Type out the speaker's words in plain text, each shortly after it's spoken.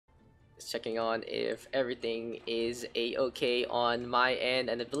checking on if everything is a-okay on my end,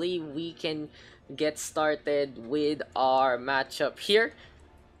 and I believe we can get started with our matchup here.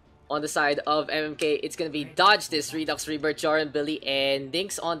 On the side of MMK, it's gonna be Dodge this, Redux, Rebirth, Joran, Billy, and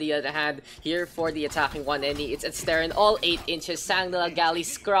Dinks. On the other hand, here for the attacking one enemy, it's Sterren, all 8 inches, Sangla, Gali,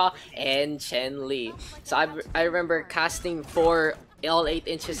 Skra, and Chen Li. So I remember casting for all 8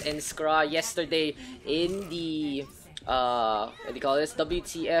 inches and Skra yesterday in the what do you call this,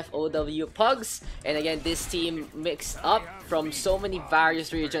 WTF OW Pugs. And again, this team mixed up from so many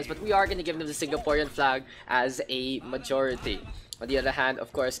various regions, but we are gonna give them the Singaporean flag as a majority. On the other hand,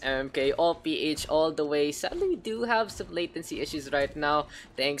 of course, MMK, all PH all the way. Sadly, we do have some latency issues right now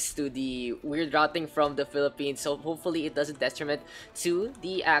thanks to the weird routing from the Philippines. So hopefully it doesn't detriment to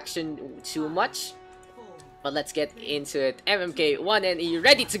the action too much. But let's get into it. MMK, 1NE,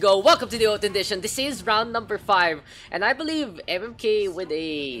 ready to go. Welcome to the 8th edition. This is round number 5. And I believe MMK with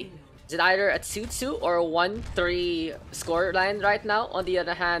a... is it either a 2-2 or a 1-3 scoreline right now? On the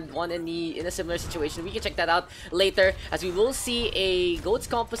other hand, 1NE in a similar situation. We can check that out later as we will see a GOATS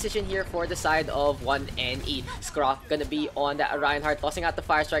composition here for the side of 1NE. Skra gonna be on that Reinhardt, tossing out the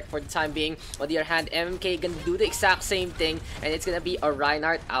Fire Strike for the time being. On the other hand, MMK gonna do the exact same thing, and it's gonna be a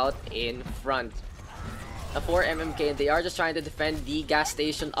Reinhardt out in front. For MMK, and they are just trying to defend the gas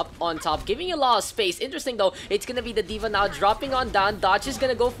station up on top, giving a lot of space. Interesting though, it's gonna be the D.Va now dropping on down. Dodge is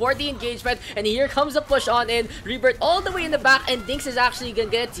gonna go for the engagement, and here comes the push on in. Rebirth all the way in the back, and Dinks is actually gonna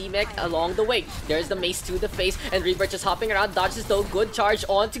get a teammate along the way. There's the mace to the face, and Rebirth just hopping around. Dodges though, good charge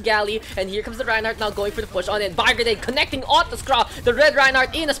onto Gali, and here comes the Reinhardt now going for the push on in. Fire grenade connecting onto Skra. The red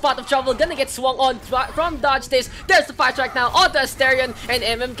Reinhardt in a spot of trouble, gonna get swung on from Dodge this. There's the fire strike now onto Asterion, and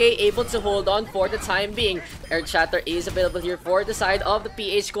MMK able to hold on for the time being. Earth Shatter is available here for the side of the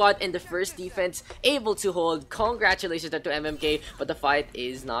PH squad, and the first defense able to hold. Congratulations to MMK, but the fight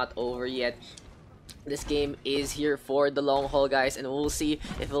is not over yet. This game is here for the long haul, guys, and we'll see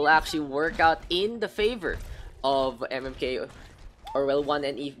if it will actually work out in the favor of MMK. Or will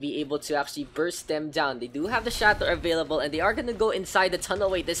 1NE be able to actually burst them down? They do have the Shatter available, and they are going to go inside the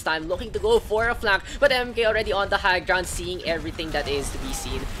tunnelway this time, looking to go for a flank. But MMK already on the high ground, seeing everything that is to be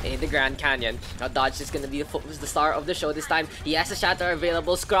seen in the Grand Canyon. Now Dodge is going to be the star of the show this time. He has the Shatter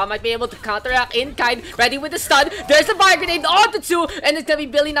available. Skra might be able to counteract in kind, ready with the stun. There's the fire grenade on the 2, and it's going to be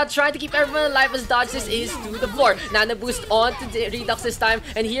Billy now trying to keep everyone alive as Dodge this is to the floor. Nano boost on to Redux this time,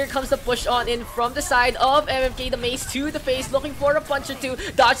 and here comes the push on in from the side of MMK. The mace to the face, looking for a punch or two.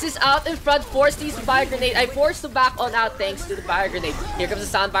 Dodge is out in front, force these fire grenade. I forced to back on out thanks to the fire grenade. Here comes the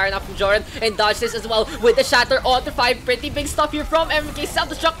sound fire now from Joran, and Dodge this as well with the Shatter on to 5. Pretty big stuff here from MMK.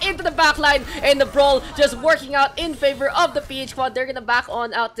 Self-destruct into the backline, and the brawl just working out in favor of the PH squad. They're gonna back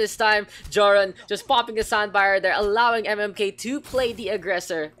on out this time. Joran just popping the sound fire there, allowing MMK to play the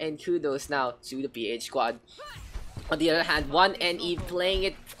aggressor, and kudos now to the PH squad. On the other hand, 1NE playing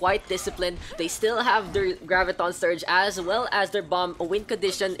it quite disciplined. They still have their Graviton Surge as well as their Bomb win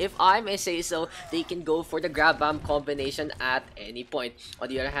condition. If I may say so, they can go for the Grab Bomb combination at any point. On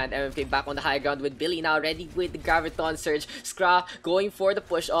the other hand, MMK back on the high ground with Billy now ready with the Graviton Surge. Skra going for the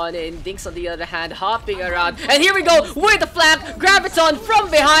push on in. Dinks on the other hand hopping around. And here we go with the flank. Graviton from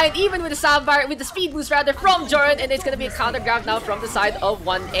behind, even with the Soundfire, with the speed boost rather from Joran. And it's going to be a counter grab now from the side of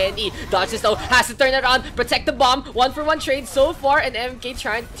 1NE. Dodges though has to turn around, protect the bomb. 1-for-1 trade so far, and MMK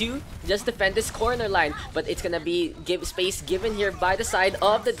trying to just defend this corner line, but it's gonna be space given here by the side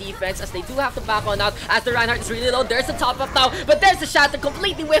of the defense as they do have to back on out as the Reinhardt is really low. There's the top up now, but there's the Shatter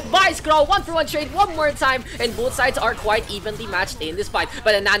completely whiffed by Skrull. 1-for-1 trade one more time, and both sides are quite evenly matched in this fight,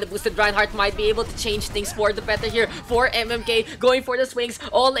 but a nano boosted Reinhardt might be able to change things for the better here for MMK, going for the swings.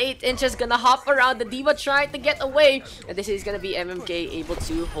 All 8 inches gonna hop around, the D.Va trying to get away, and this is gonna be MMK able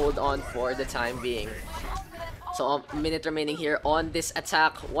to hold on for the time being. So a minute remaining here on this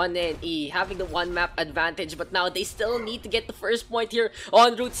attack. 1NE having the one map advantage, but now they still need to get the first point here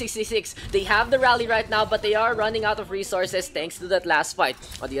on Route 66. They have the rally right now, but they are running out of resources thanks to that last fight.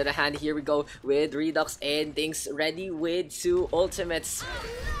 On the other hand, here we go with Redux and Dinks ready with 2 ultimates.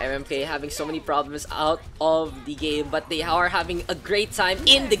 MMK having so many problems out of the game, but they are having a great time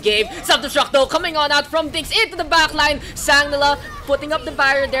in the game. Self-destruct though coming on out from Dinks into the backline. Sangla putting up the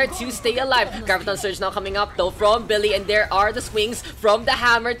barrier there to stay alive. Graviton Surge now coming up though from Billy, and there are the swings from the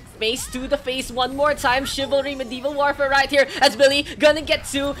hammer Mace to the face one more time. Chivalry, Medieval Warfare right here as Billy gonna get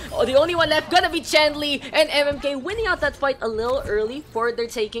two. Oh, the only one left gonna be Chenli, and MMK winning out that fight a little early for their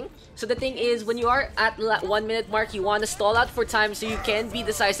taking. So the thing is, when you are at 1 minute mark, you want to stall out for time so you can be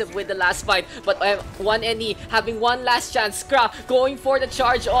decisive with the last fight. But 1NE having one last chance. Skra going for the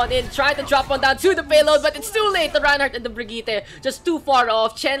charge on in, trying to drop one down to the payload, but it's too late. The Reinhardt and the Brigitte just too far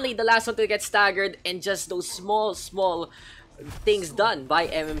off. Chenli, the last one to get staggered, and just those small things done by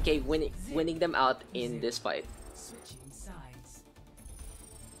MMK winning them out in this fight.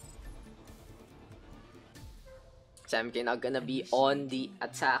 So MMK now gonna be on the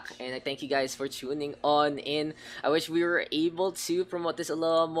attack, and I thank you guys for tuning on in. I wish we were able to promote this a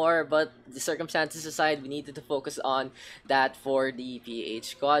little more, but the circumstances aside, we needed to focus on that for the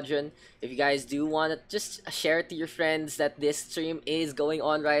PH Squadron. If you guys do want to just share it to your friends that this stream is going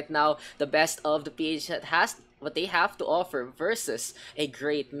on right now, the best of the PH that has what they have to offer versus a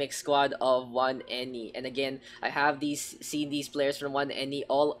great mixed squad of 1NE. And again, I have seen these players from 1NE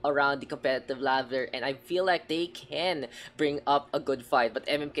all around the competitive ladder, and I feel like they can bring up a good fight. But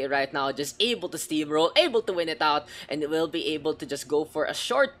MMK right now just able to steamroll, able to win it out, and will be able to just go for a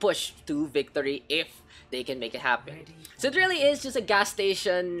short push to victory if they can make it happen. So it really is just a gas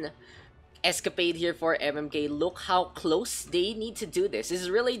station escapade here for MMK. Look how close they need to do this. This is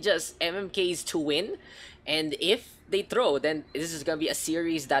really just MMK's to win, and if they throw, then this is gonna be a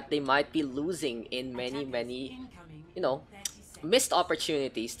series that they might be losing in many, you know, missed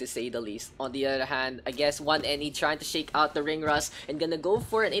opportunities, to say the least. On the other hand, I guess 1NE trying to shake out the ring rust and gonna go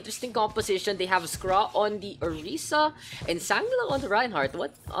for an interesting composition. They have Skra on the Orisa and Sangla on the Reinhardt.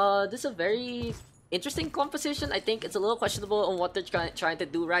 This is a very interesting composition. I think it's a little questionable on what they're trying to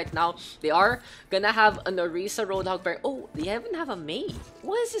do right now. They are gonna have an Orisa Roadhog pair. Oh, they even have a Mei.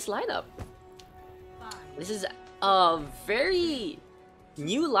 What is this lineup? This is a very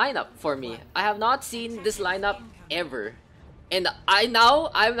new lineup for me. I have not seen this lineup ever. And I'm now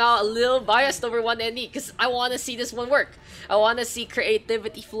a little biased over 1NE because I want to see this one work. I want to see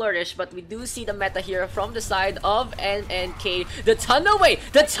creativity flourish, but we do see the meta here from the side of MMK. The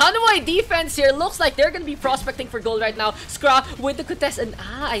Tunaway defense here looks like they're going to be prospecting for gold right now. Skra with the contest, and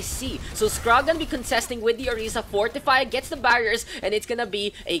I see. So Skra going to be contesting with the Orisa. Fortify gets the barriers, and it's going to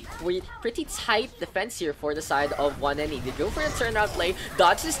be a pretty tight defense here for the side of 1NE. They go for a turnaround play.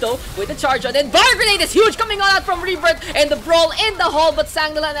 Dodge this though with the charge on, and Bar Grenade is huge coming on out from Rebirth, and the brawl in the hall, but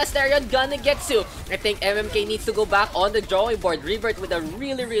Sangla and Asterion gonna get to. I think MMK needs to go back on the drawing board. Rebirth with a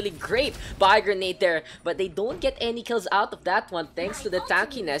really great buy grenade there, but they don't get any kills out of that one thanks to the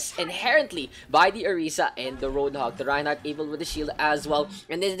tankiness inherently by the Orisa and the Roadhog. The Reinhardt able with the shield as well,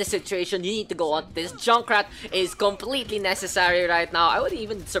 and in this situation you need to go on. This Junkrat is completely necessary right now. I would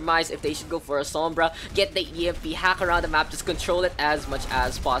even surmise if they should go for a Sombra, get the EMP, hack around the map, just control it as much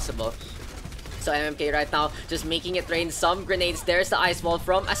as possible. So MMK right now just making it rain some grenades. There's the ice wall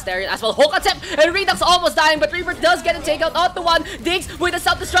from Asterion as well. Hook attempt, and Redux almost dying, but Rebirth does get a takeout on the one. Diggs with a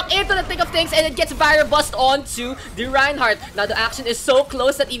self-destruct into the thick of things, and it gets barrier bust onto the Reinhardt. Now the action is so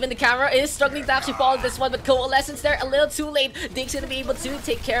close that even the camera is struggling to actually follow this one, but Coalescence there a little too late. Diggs gonna be able to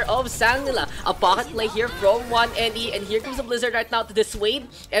take care of Sangla. A pocket play here from 1NE, and here comes the Blizzard right now to dissuade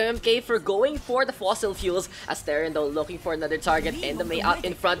MMK for going for the fossil fuels. Asterion though looking for another target, and the Mei out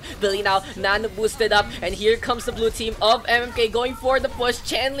in front. Billy now nano boosted up, and here comes the blue team of MMK going for the push.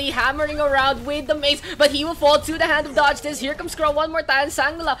 Chenli hammering around with the mace, but he will fall to the hand of Dodge this. Here comes Skrull one more time.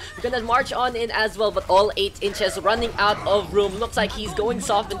 Sangla gonna march on in as well, but all 8 inches running out of room. Looks like he's going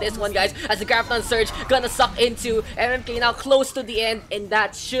soft in this one, guys, as the Graviton Surge gonna suck into MMK now close to the end, and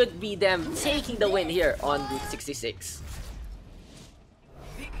that should be them taking the win here on Route 66.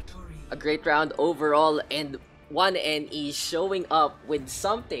 A great round overall, and 1NE showing up with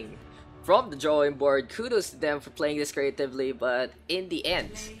something from the drawing board. Kudos to them for playing this creatively, but in the end,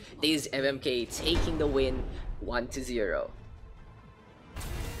 this is MMK taking the win 1-0.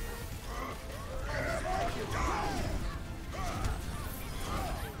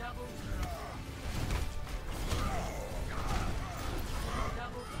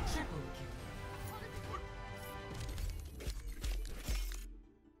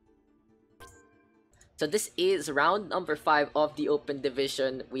 So this is round number 5 of the Open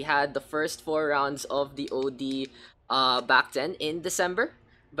Division. We had the first 4 rounds of the OD back then in December,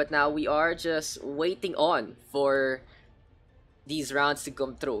 but now we are just waiting on for these rounds to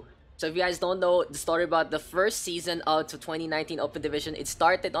come through. So if you guys don't know the story about the first season of the 2019 Open Division, it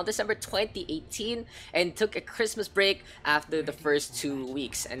started on December 2018 and took a Christmas break after the first 2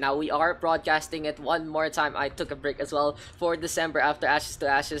 weeks. And now we are broadcasting it one more time. I took a break as well for December after Ashes to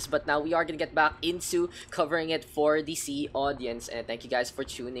Ashes, but now we are going to get back into covering it for the C audience. And thank you guys for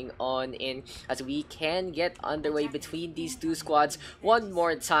tuning on in as we can get underway between these two squads one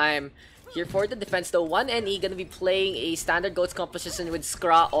more time. Here for the defense though, 1NE gonna be playing a standard GOATS composition with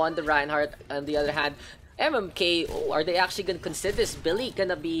Skra on the Reinhardt. On the other hand, MMK, are they actually gonna consider this? Billy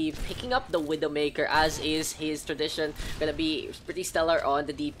gonna be picking up the Widowmaker as is his tradition. Gonna be pretty stellar on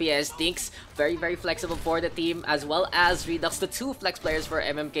the DPS. Daks, very flexible for the team, as well as Redux, the two flex players for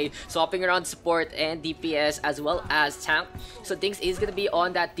MMK, swapping around support and DPS as well as tank. So Daks is gonna be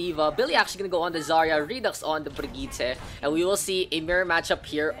on that Diva. Billy actually gonna go on the Zarya, Redux on the Brigitte, and we will see a mirror matchup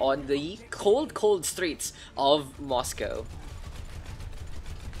here on the cold streets of Moscow.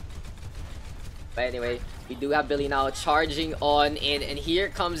 But anyway, we do have Billy now charging on in, and here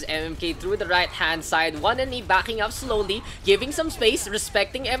comes MMK through the right-hand side. 1NE backing up slowly, giving some space,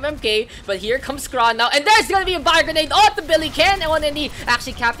 respecting MMK. But here comes Skra now, and there's gonna be a buy grenade on the Billy. Can 1NE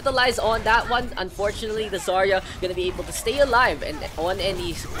actually capitalize on that one? Unfortunately, the Zarya gonna be able to stay alive, and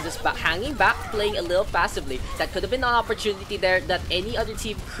 1NE just hanging back, playing a little passively. That could have been an opportunity there that any other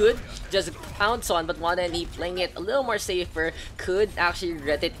team could just pounce on, but 1NE playing it a little more safer could actually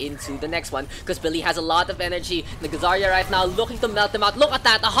get it into the next one, because Billy has a lot of energy. The Zarya right now looking to melt them out. Look at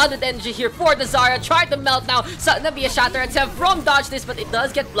that, 100 energy here for the Zarya. Try to melt now. So gonna be a shatter attempt from Dodge this, but it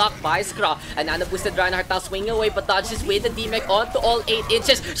does get blocked by Skra. And Nana boosted Reinhardt now swinging away, but dodges with the D-Mech onto all 8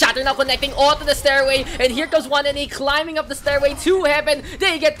 inches. Shatter now connecting onto the stairway, and here comes 1NE climbing up the stairway to heaven.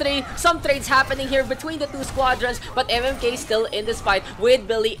 They get 3. Some trades happening here between the two squadrons, but MMK still in this fight with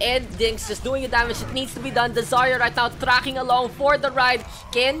Billy and Daks just doing the damage that needs to be done. The Zarya right now tracking along for the ride.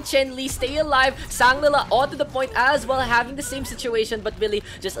 Can Chen Li stay alive? Sanglila onto the point as well, having the same situation, but Billy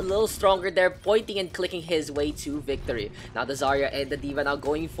just a little stronger there, pointing and clicking his way to victory. Now the Zarya and the Diva now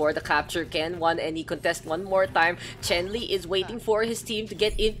going for the capture. Can 1NE contest one more time? Chen Li is waiting for his team to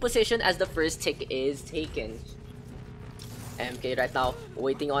get in position as the first tick is taken. MK right now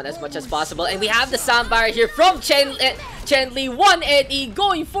waiting on as much as possible, and we have the soundbar here from Chen Li. 1NE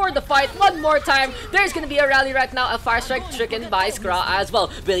going for the fight one more time. There's gonna be a rally right now, a fire strike taken by Skra as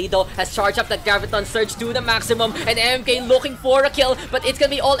well. Billy though has charged up the Graviton Surge to the maximum, and MK looking for a kill, but it's gonna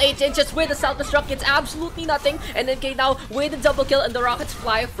be all 8 inches with the self-destruct. It's absolutely nothing, and MK now with the double kill, and the rockets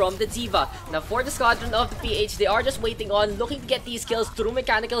fly from the Diva. Now for the squadron of the PH, they are just waiting on, looking to get these kills through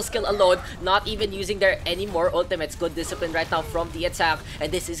mechanical skill alone, not even using their any more ultimates. Good discipline right now from the attack,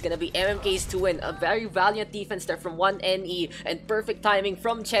 and this is gonna be MMK's to win. A very valiant defense there from 1NE, and perfect timing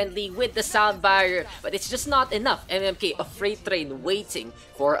from Chen Li with the sound barrier, but it's just not enough. MMK, a freight train waiting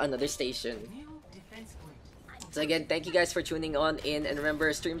for another station. So again, thank you guys for tuning on in, and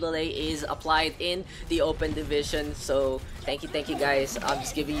remember, stream delay is applied in the Open Division, so thank you guys. I'm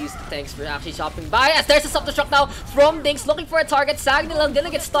just giving you thanks for actually shopping by, as there's a self-destruct now from Daks looking for a target. Sagnilang gonna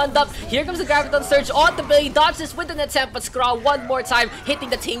get stunned up. Here comes the Graviton Surge on the Billy, dodges with an attempt, but Skra one more time hitting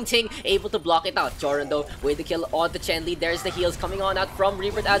the ting, able to block it out. Joran though with the kill on the Chen Li. There's the heals coming on out from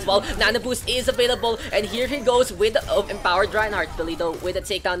Rebirth as well. Nano Boost is available, and here he goes with the empowered Reinhardt. Billy though with a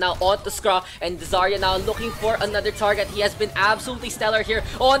takedown now on the Skra, and Zarya now looking for another target. He has been absolutely stellar here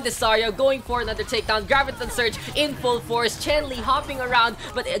on the Zarya, going for another takedown. Graviton Surge in full force. Chen Li hopping around,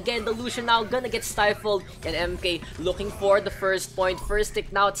 but again the Lucian now gonna get stifled, and MK looking for the first point. First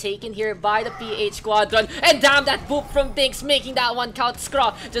tick now taken here by the PH squadron, and damn, that boop from Daks making that one count.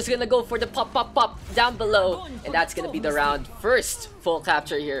 Skra just gonna go for the pop down below, and that's gonna be the round. First full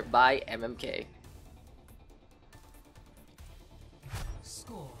capture here by MMK.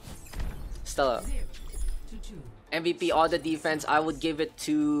 Stella. MVP on the defense, I would give it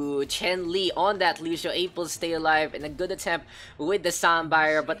to Chen Li on that Lucio, able to stay alive, and a good attempt with the sound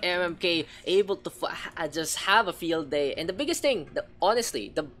barrier, but MMK able to just have a field day. And the biggest thing,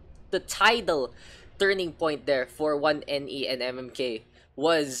 honestly, the tidal turning point there for 1NE and MMK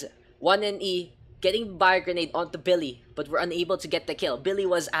was 1NE getting Buy Grenade onto Billy, but were unable to get the kill. Billy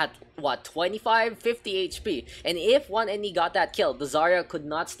was at, what, 25, 50 HP. And if 1NE got that kill, the Zarya could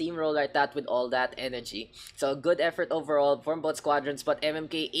not steamroll like that with all that energy. So a good effort overall from both squadrons, but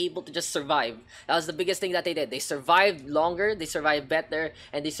MMK able to just survive. That was the biggest thing that they did. They survived longer, they survived better,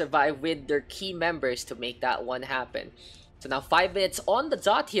 and they survived with their key members to make that one happen. So now 5 minutes on the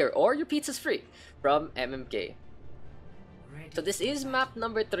dot here, or your pizza's free from MMK. So this is map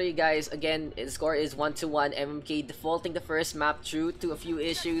number 3, guys. Again, the score is 1-1. MMK defaulting the first map due to a few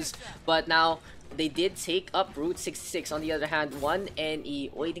issues, but now they did take up Route 66. On the other hand,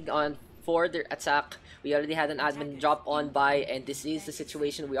 1NE waiting on for their attack. We already had an admin drop on by, and this is the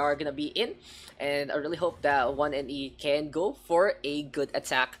situation we are gonna be in. And I really hope that 1NE can go for a good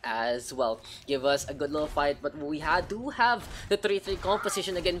attack as well. Give us a good little fight, but we do have the 3-3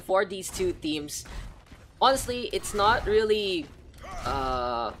 composition again for these two teams. Honestly, it's not really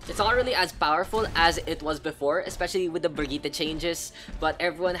as powerful as it was before, especially with the Brigitte changes, but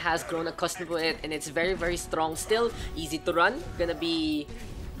everyone has grown accustomed to it, and it's very, very strong still, easy to run, gonna be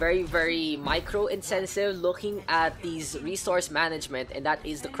very, very micro intensive looking at these resource management, and that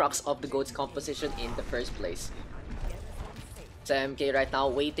is the crux of the GOAT's composition in the first place. So MK right now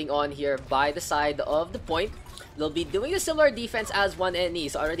waiting on here by the side of the point. They'll be doing a similar defense as 1NE,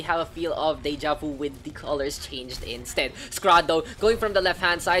 so I already have a feel of deja vu with the colors changed instead. Scrod though, going from the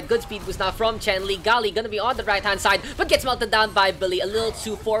left-hand side. Good speed boost now from Chenli. Gali gonna be on the right-hand side, but gets melted down by Billy. A little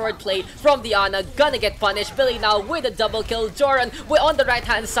too forward play from Diana, gonna get punished. Billy now with a double kill. Joran on the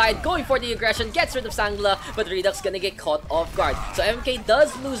right-hand side, going for the aggression, gets rid of Sangla, but Redux gonna get caught off guard. So MK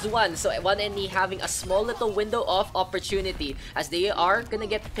does lose one, so 1NE having a small little window of opportunity, as they are gonna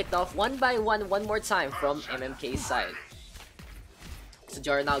get picked off one by one more time from MMK's side. So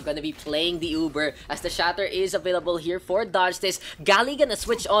Joran now gonna be playing the Uber as the Shatter is available here for dodge this. Gali gonna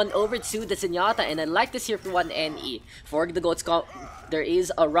switch on over to the Zenyatta, and I like this here for 1NE. For the GOAT's there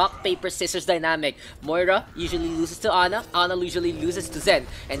is a rock, paper, scissors dynamic. Moira usually loses to Ana, Ana usually loses to Zen,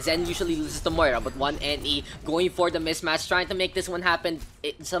 and Zen usually loses to Moira, but 1NE going for the mismatch, trying to make this one happen.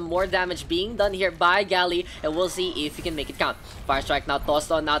 Some more damage being done here by Gali, and we'll see if he can make it count. Fire Strike now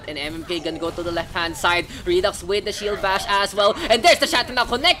tossed on out, and MMK gonna go to the left-hand side. Redux with the shield bash as well, and there's the Shatter now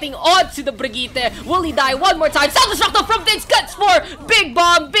connecting on to the Brigitte. Will he die one more time? Self-destruct from Daks, cuts for big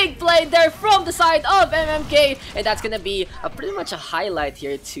bomb, big play there from the side of MMK, and that's gonna be pretty much a highlight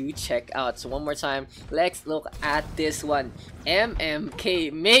here to check out. So one more time, let's look at this one.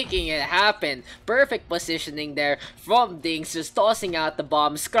 MMK making it happen. Perfect positioning there from Dings, just tossing out the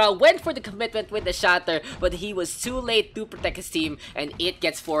bomb. Skrull went for the commitment with the Shatter, but he was too late to protect his team, and it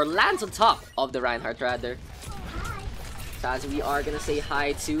gets 4, lands on top of the Reinhardt rather. So as we are gonna say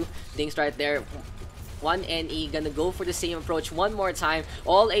hi to Dings right there. 1NE gonna go for the same approach one more time.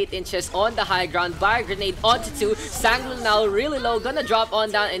 All 8 inches on the high ground. Fire grenade onto 2. Sanglo now really low, gonna drop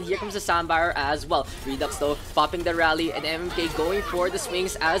on down, and here comes the Sandbar as well. Redux though popping the rally, and MMK going for the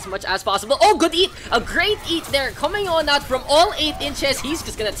swings as much as possible. Oh, good eat! A great eat there coming on out from all 8 inches. He's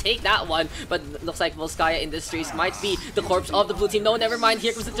just gonna take that one, but looks like Volskaya Industries might be the corpse of the blue team. No, never mind.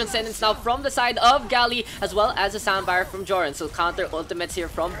 Here comes the Transcendence now from the side of Gali, as well as the Sandbar from Joran. So counter ultimates here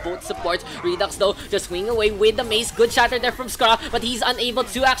from both supports. Redux though just swing away with the mace. Good Shatter there from Skra, but he's unable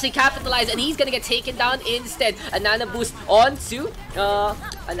to actually capitalize, and he's gonna get taken down instead. A nano boost onto a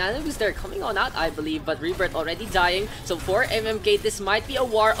nano boost there coming on out, I believe, but Rebirth already dying. So for MMK, this might be a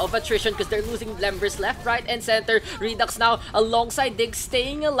war of attrition because they're losing members left, right, and center. Redux now alongside Dig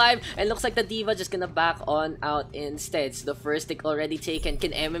staying alive, and looks like the Diva just gonna back on out instead. So the first stick already taken.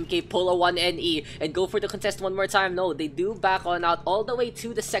 Can MMK pull a 1NE and go for the contest one more time? No, they do back on out all the way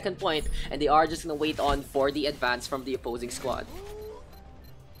to the second point, and they are just gonna wait on for the advance from the opposing squad.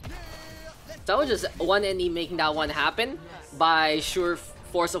 So that was just 1NE making that one happen by sure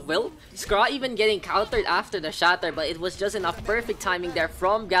force of will. Skra even getting countered after the Shatter, but it was just enough perfect timing there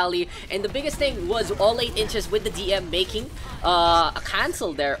from Gali. And the biggest thing was all 8 inches with the DM making a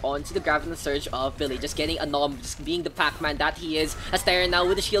cancel there onto the Graviton Surge of Billy. Just getting a nom, just being the Pac-Man that he is. Astera now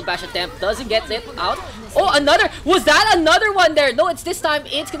with the shield bash attempt, doesn't get lit out. Oh, another! Was that another one there? No, it's this time,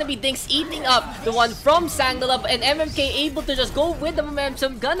 it's gonna be Dinks eating up the one from Sanglalab, and MMK able to just go with the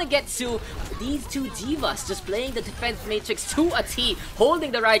momentum. Gonna get to these two Divas just playing the defense matrix to a T,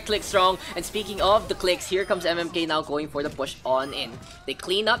 holding the right click strong. And speaking of the clicks, here comes MMK now going for the push on in. They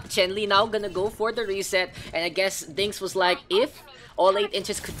clean up. Chenli now gonna go for the reset, and I guess Dinks was like, if all 8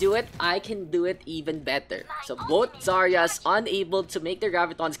 inches could do it, I can do it even better. So both Zaryas unable to make their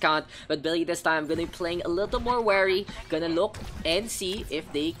Gravitons count, but Billy this time gonna be playing a little more wary, gonna look and see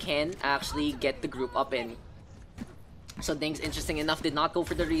if they can actually get the group up in. So things interesting enough did not go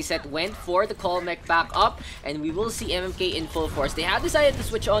for the reset, went for the call mech back up, and we will see MMK in full force. They have decided to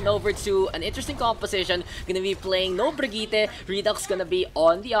switch on over to an interesting composition. Gonna be playing no Brigitte, Redux gonna be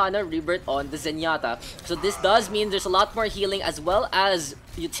on the Honor, Rebirth on the Zenyatta. So this does mean there's a lot more healing as well as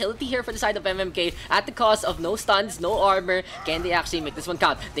utility here for the side of MMK at the cost of no stuns, no armor. Can they actually make this one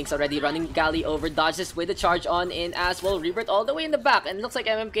count? Things already running Galley over, dodges with the charge on in as well. Rebirth all the way in the back, and it looks like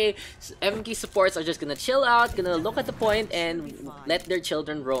MMK supports are just gonna chill out, gonna look at the point and let their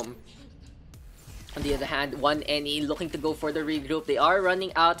children roam. On the other hand, 1NE looking to go for the regroup. They are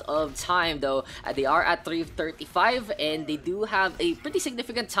running out of time though. They are at 3:35 and they do have a pretty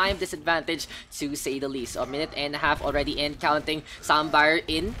significant time disadvantage to say the least. A minute and a half already in, counting. Soundbar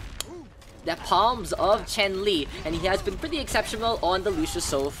in the palms of Chen Li, and he has been pretty exceptional on the Lucius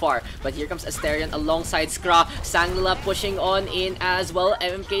so far. But here comes Asterion alongside Skra. Sangla pushing on in as well.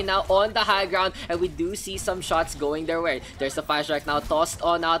 MMK now on the high ground, and we do see some shots going their way. There's the flash right now, tossed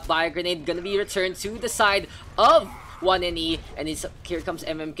on out by a grenade, gonna be returned to the side of 1NE, and here comes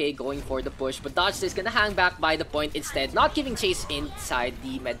MMK going for the push, but Dodge is gonna hang back by the point instead, not giving chase inside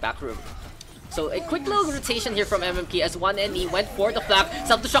the medback room. So a quick little rotation here from MMK as 1NE went for the flap.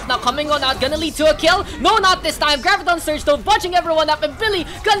 Self-destruct now coming on out, gonna lead to a kill. No, not this time. Graviton Surge though, bunching everyone up, and Billy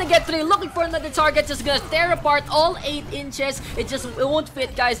gonna get 3, looking for another target, just gonna tear apart all 8 inches. It won't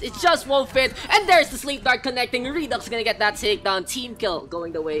fit, guys. It just won't fit. And there's the Sleep Dart connecting. Redux gonna get that takedown. Team kill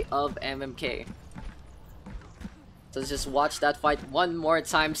going the way of MMK. So let's just watch that fight one more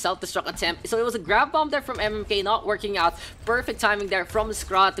time. Self-destruct attempt. So it was a grab bomb there from MMK, not working out. Perfect timing there from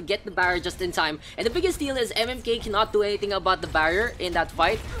Skra to get the barrier just in time. And the biggest deal is MMK cannot do anything about the barrier in that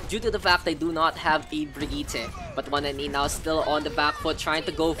fight due to the fact they do not have a Brigitte. But 1NE now still on the back foot, trying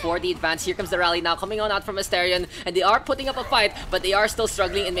to go for the advance. Here comes the rally now coming on out from Asterion, and they are putting up a fight, but they are still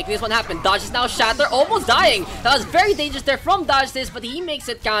struggling in making this one happen. Dodge is now Shatter, almost dying. That was very dangerous there from Dodge this, but he makes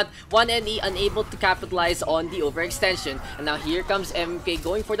it count. 1NE unable to capitalize on the overextension. And now here comes MMK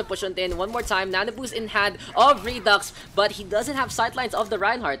going for the push on 10 one more time. Nano boost in hand of Redux, but he doesn't have sightlines of the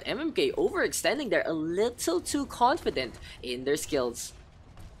Reinhardt. MMK overextending there, a little too confident in their skills.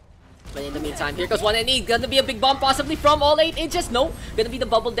 But in the meantime, here goes 1NE. Gonna be a big bomb possibly from all 8 inches. No, gonna be the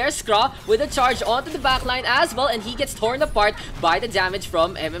bubble there. Skra with a charge onto the backline as well, and he gets torn apart by the damage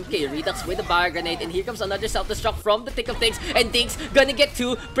from MMK. Redux with a bio grenade, and here comes another self-destruct from the thick of things, and Dinks gonna get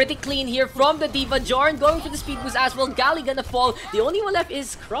 2 pretty clean here from the Diva. Jorn going for the speed boost as well. Galley gonna fall. The only one left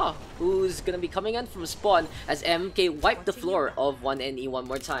is Skra, who's gonna be coming in from spawn as MMK wipe the floor of 1NE one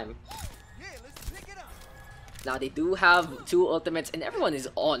more time. Now they do have 2 ultimates and everyone is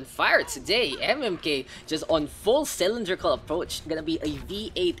on fire today. MMK just on full cylindrical approach. Gonna be a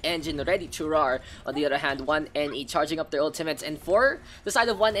V8 engine ready to roar. On the other hand, 1NE charging up their ultimates, and for the side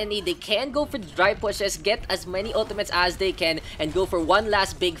of 1NE, they can go for the dry pushes, get as many ultimates as they can, and go for one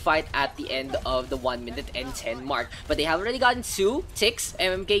last big fight at the end of the 1 minute and 10 mark. But they have already gotten 2 ticks.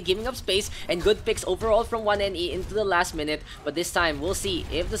 MMK giving up space, and good picks overall from 1NE into the last minute. But this time, we'll see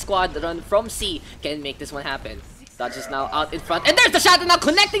if the squad run from C can make this one happen. Dodge is now out in front, and there's the shadow now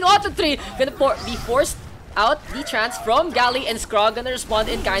connecting onto 3. Gonna be forced out the trance from Galley, and Skra gonna respond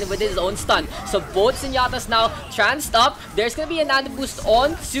in kind with his own stun. So both Zenyatas now tranced up. There's gonna be a nano boost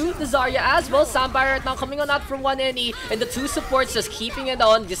on to the Zarya as well. Soundbar right now coming on out from 1NE, and the 2 supports just keeping it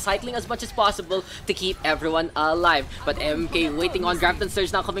on, just cycling as much as possible to keep everyone alive. But MMK waiting on Graviton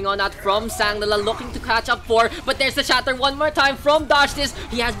Surge now coming on out from Sangla, looking to catch up 4. But there's the shatter one more time from Dodge this.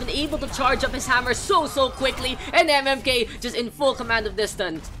 He has been able to charge up his hammer so quickly, and MMK just in full command of this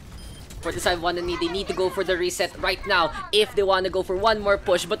stun. For the side of 1NE, they need to go for the reset right now if they want to go for one more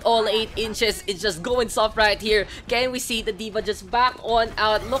push. But all 8 inches is just going soft right here. Can we see the Diva just back on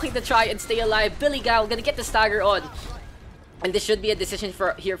out, looking to try and stay alive. Billy Gal gonna get the stagger on. And this should be a decision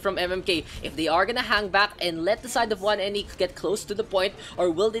here from MMK. If they are gonna hang back and let the side of 1NE get close to the point, or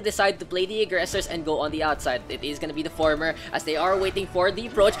will they decide to play the aggressors and go on the outside? It is gonna be the former, as they are waiting for the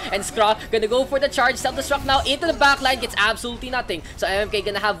approach. And Skra gonna go for the charge. Self-destruct now into the backline, gets absolutely nothing. So MMK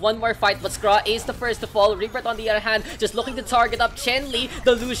gonna have one more fight, but Skra is the first to fall. Rebirth on the other hand, just looking to target up Chen Li.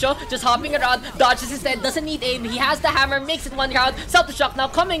 The Lucio just hopping around, dodges instead, doesn't need aim. He has the hammer, makes it 1 round. Self-destruct now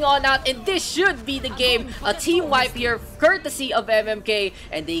coming on out, and this should be the game. A team wipe here, courtesy of MMK,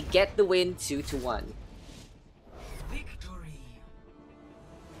 and they get the win 2-1.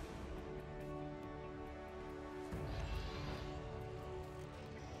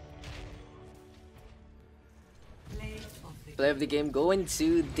 Play of the game going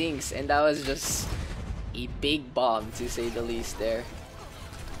to Dinks, and that was just a big bomb to say the least there.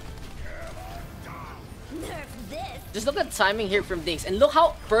 Just look at the timing here from Dinks, and look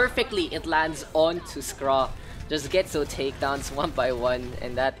how perfectly it lands onto Skra. Just gets those takedowns one by one,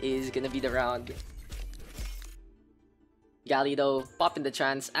 and that is gonna be the round. Galley though, popping the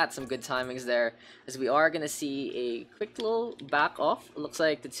trance at some good timings there, as we are gonna see a quick little back off. Looks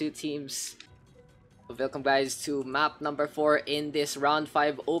like the 2 teams Welcome guys to map number 4 in this round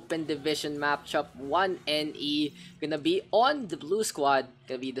 5 open division matchup. 1NE gonna be on the blue squad,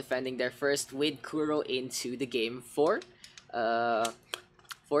 gonna be defending their first with Kuro into the game for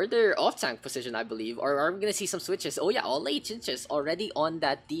their off-tank position, I believe. Or are we gonna see some switches? Oh yeah, all 8 inches already on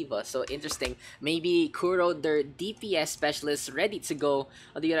that Diva. So interesting. Maybe Kuro, their DPS specialist, ready to go.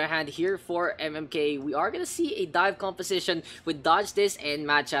 On the other hand, here for MMK, we are gonna see a dive composition with Dodge This and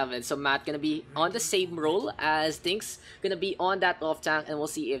Matt Javelin. So Matt gonna be on the same role as Dinks, gonna be on that off-tank, and we'll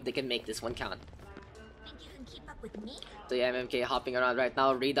see if they can make this one count. Think you can keep up with me? So yeah, MMK hopping around right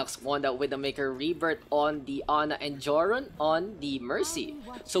now. Redux won that Widowmaker, Rebirth on the Ana, and Joron on the Mercy.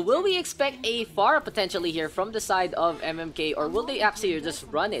 So will we expect a Pharah potentially here from the side of MMK, or will they actually just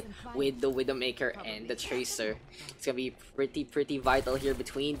run it with the Widowmaker and the Tracer? It's gonna be pretty vital here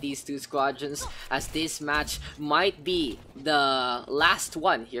between these two squadrons, as this match might be the last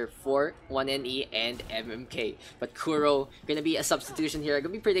one here for 1NE and MMK. But Kuro gonna be a substitution here. I'm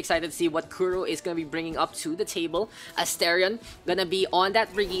gonna be pretty excited to see what Kuro is gonna be bringing up to the table. Asterion gonna be on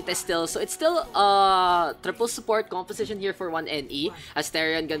that Brigitte still, so it's still a triple support composition here for 1NE.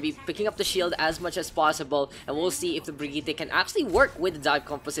 Asterion gonna be picking up the shield as much as possible, and we'll see if the Brigitte can actually work with the dive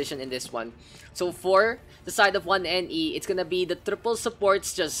composition in this one. So for the side of 1NE, it's gonna be the triple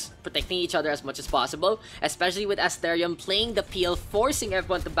supports just protecting each other as much as possible, especially with Asterion playing the peel, forcing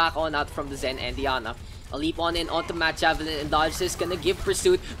everyone to back on out from the Zen and Diana. A leap on in onto Matt Javelin, and Dodge is gonna give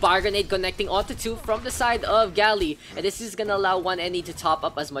pursuit. Fire Grenade connecting onto 2 from the side of Galley, and this is gonna allow 1NE to top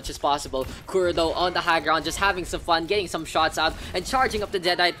up as much as possible. Kuro though on the high ground, just having some fun, getting some shots out, and charging up the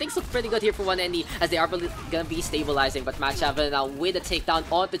Deadeye. Things look pretty good here for 1NE, as they are gonna be stabilizing, but Matt Javelin now with a takedown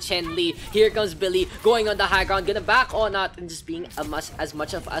onto Chen Li. Here comes Billy, going on the high ground, gonna back on out, and just being as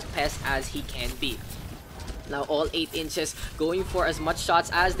much of a pest as he can be. Now all 8 inches going for as much shots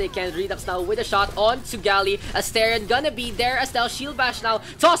as they can. Redux now with a shot on to Galley. Asterion gonna be there as well. Shield bash now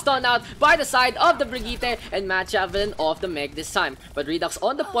tossed on out by the side of the Brigitte, and Matt Javelin off the Meg this time. But Redux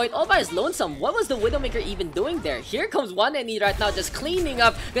on the point all by his lonesome. What was the Widowmaker even doing there? Here comes 1NE right now just cleaning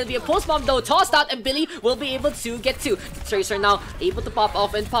up. Gonna be a post bomb though tossed out, and Billy will be able to get 2. The Tracer now able to pop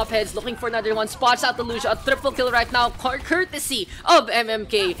off and pop heads, looking for another one. Spots out the Lucia. A triple kill right now courtesy of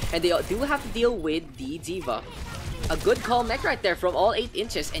MMK, and they do have to deal with the Diva. A good call mech right there from all 8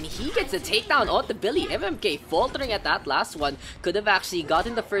 inches, and he gets a takedown onto Billy. MMK faltering at that last one. Could have actually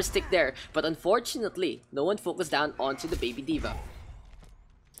gotten the first stick there, but unfortunately, no one focused down onto the baby Diva.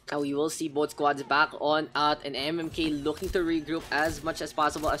 Now we will see both squads back on out, and MMK looking to regroup as much as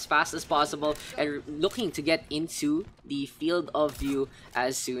possible, as fast as possible, and looking to get into the field of view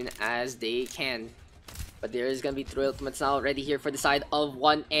as soon as they can. But there is gonna be 3 ultimates now ready here for the side of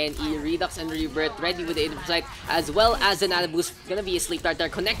 1NE. Redux and Rebirth ready with the Insight, as well as the Nano Boost. Gonna be a sleep dart there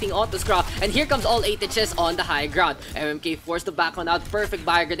connecting onto Scraw, and here comes all 8 inches on the high ground. MMK forced to back on out. Perfect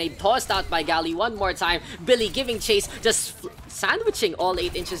Fire Grenade tossed out by Galley one more time. Billy giving chase, just sandwiching all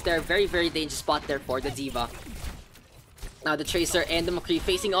 8 inches there. Very dangerous spot there for the Diva. Now the Tracer and the McCree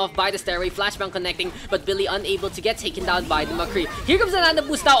facing off by the stairway. Flashbang connecting, but Billy unable to get taken down by the McCree. Here comes the Nano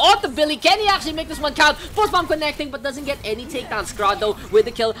Boost now onto Billy. Can he actually make this one count? Force bomb connecting, but doesn't get any takedowns. Scrado with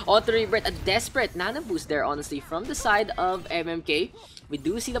the kill onto Rebirth. A desperate Nano Boost there, honestly, from the side of MMK. We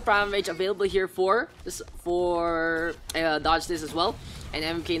do see the Prime Rage available here for Dodge This as well. And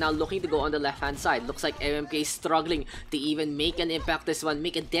MMK now looking to go on the left-hand side. Looks like MMK struggling to even make an impact this one.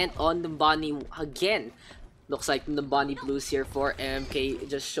 Make a dent on Numbani again. Looks like Numbani Blues here for MMK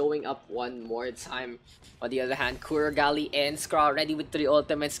just showing up one more time. On the other hand, Kurogali and Skra ready with 3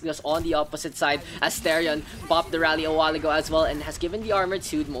 ultimates just on the opposite side. Asterion popped the rally a while ago as well and has given the armor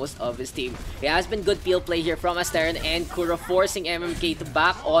to most of his team. It has been good field play here from Asterion and Kuro, forcing MMK to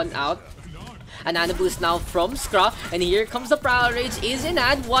back on out. A Nano Boost now from Skra, and here comes the Prowl Rage is in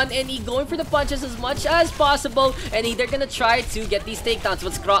hand. 1NE going for the punches as much as possible, and they're gonna try to get these takedowns,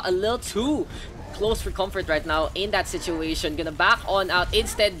 but Skra a little too close for comfort right now in that situation. Gonna back on out.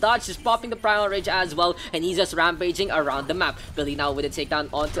 Instead, Dodge is popping the Primal Rage as well, and he's just rampaging around the map. Billy now with a takedown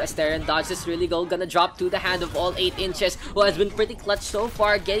onto Asterion. Dodge is really gonna drop to the hand of all 8 inches, who has been pretty clutch so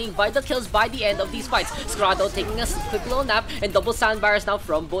far, getting vital kills by the end of these fights. Scrado taking a quick little nap, and double sandbars now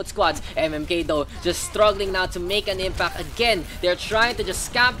from both squads. MMK though just struggling now to make an impact again. They're trying to just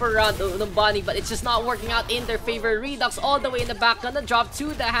scamper around Numbani, but it's just not working out in their favor. Redux all the way in the back, gonna drop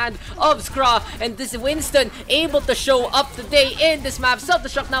to the hand of Scra, and and this Winston able to show up today in this map.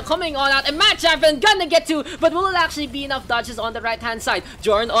 Self-destruct now coming on out, and Match Champion gonna get to, but will it actually be enough dodges on the right hand side?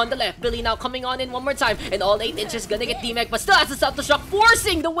 Jordan on the left, Billy now coming on in one more time, and all 8 inches gonna get DMEC, but still has the self-destruct,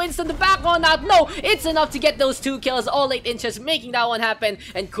 forcing the Winston to back on out. No, it's enough to get those 2 kills, all 8 inches making that one happen,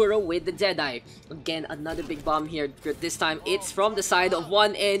 and Kuro with the Deadeye. Again, another big bomb here. This time it's from the side of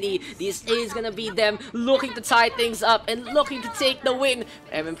 1NE. This is gonna be them looking to tie things up and looking to take the win.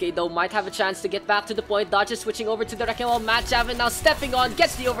 MMK though might have a chance to get back to the point. Dodges switching over to the Wrecking Ball. Matt Javin now stepping on,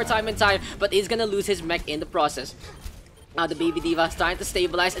 gets the overtime in time, but is gonna lose his mech in the process. Now the Baby Diva is trying to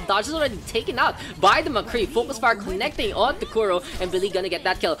stabilize, and Dodge is already taken out by the McCree. Focus Fire connecting on to Kuro, and Billy gonna get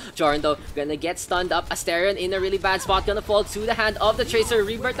that kill. Jordan though gonna get stunned up. Asterion in a really bad spot, gonna fall to the hand of the Tracer.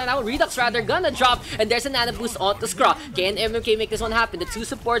 Rebirth now, Redux rather, gonna drop, and there's a Nano Boost onto Scraw. Can MMK make this one happen? The 2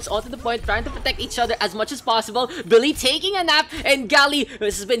 supports onto the point, trying to protect each other as much as possible. Billy taking a nap, and Gali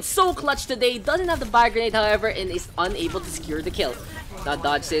has been so clutch today. Doesn't have the Fire Grenade, however, and is unable to secure the kill. Now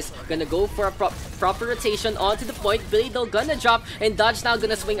Dodge is gonna go for a proper rotation onto the point. Billy though gonna drop, and Dodge now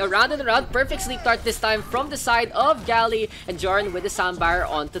gonna swing around and around. Perfect sleep dart this time from the side of Gali, and Jordan with the soundbar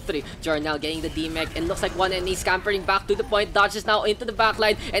onto 3. Jordan now getting the DMEC, and looks like 1NE scampering back to the point. Dodge is now into the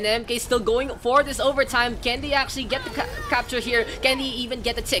backline, and MK still going for this overtime. Can they actually get the capture here? Can he even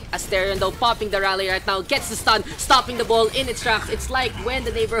get a tick? Asterion though popping the rally right now, gets the stun, stopping the ball in its tracks. It's like when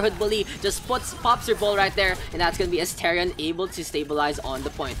the neighborhood bully just pops her ball right there, and that's gonna be Asterion able to stabilize on the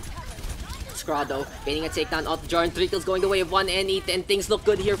point. Scraw though getting a takedown off Jordan. 3 kills going the way of 1NE, and things look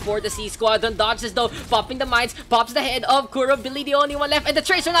good here for the C Squadron. Dodges though popping the mines, pops the head of Kuro. Billy the only one left, and the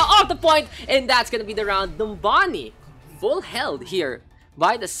Tracer now off the point, and that's gonna be the round. Numbani full held here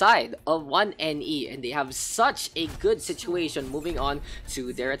by the side of 1NE, and they have such a good situation moving on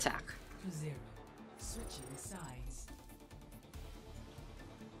to their attack.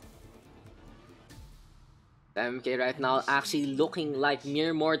 MMK right now actually looking like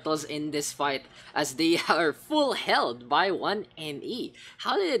mere mortals in this fight, as they are full held by 1NE.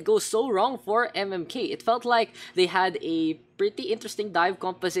 How did it go so wrong for MMK? It felt like they had a pretty interesting dive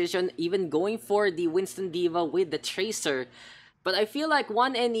composition, even going for the Winston Diva with the Tracer. But I feel like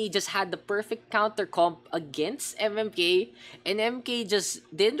 1NE just had the perfect counter comp against MMK, and MMK just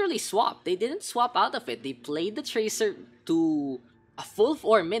didn't really swap. They didn't swap out of it. They played the Tracer to a full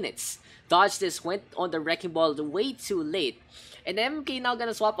 4 minutes. Dodge this, went on the Wrecking Ball way too late. And MMK now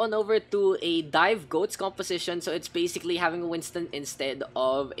gonna swap on over to a Dive Goats composition, so it's basically having a Winston instead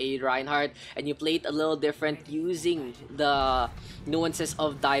of a Reinhardt, and you play it a little different using the nuances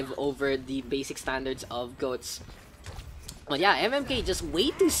of Dive over the basic standards of Goats. But yeah, MMK just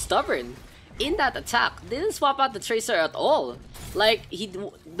way too stubborn in that attack. Didn't swap out the Tracer at all. Like,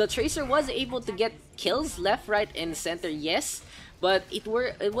 the Tracer was able to get kills left, right, and center, yes, but it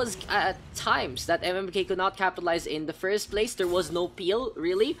was at times that MMK could not capitalize in the first place. There was no peel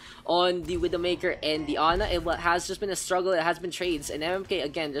really on the Widowmaker and the Ana. It has just been a struggle. It has been trades, and MMK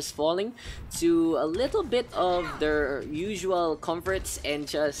again just falling to a little bit of their usual comforts and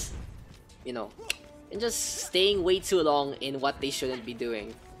just, you know, and just staying way too long in what they shouldn't be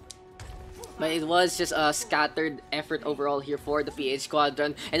doing. But it was just a scattered effort overall here for the PH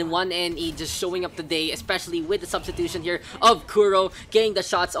Squadron, and 1NE just showing up today, especially with the substitution here of Kuro, getting the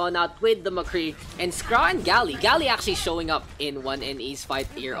shots on out with the McCree, and Scraw and Gali. Gali actually showing up in 1NE's fight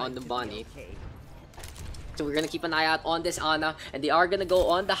here on the Numbani. So we're gonna keep an eye out on this Ana, and they are gonna go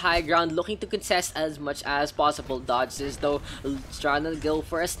on the high ground, looking to contest as much as possible. Dodges though trying to go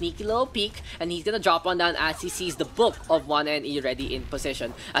for a sneaky little peek, and he's gonna drop on down as he sees the book of 1NE ready in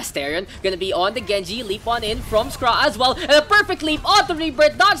position. Asterion gonna be on the Genji, leap on in from Scraw as well, and a perfect leap onto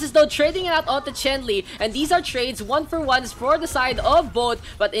Rebirth. Dodges though trading it out onto Chenli, and these are trades 1-for-1s for the side of both,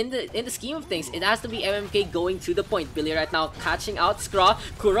 but in the scheme of things, it has to be MMK going to the point. Billy right now catching out Scraw,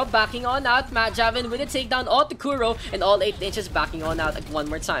 Kuro backing on out, Matt Javin with a takedown onto Kuro, and all 8 inches backing on out one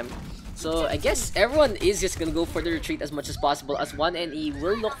more time. So I guess everyone is just gonna go for the retreat as much as possible, as 1NE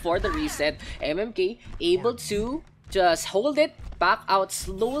will look for the reset. MMK able to just hold it back out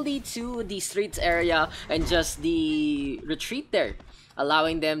slowly to the streets area and just the retreat there,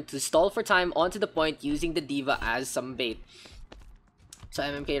 allowing them to stall for time onto the point using the Diva as some bait. So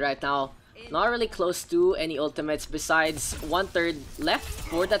MMK right now not really close to any ultimates besides 1/3 left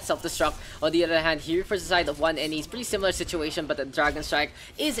for that self-destruct. On the other hand, here for the side of 1NE's pretty similar situation, but the Dragon Strike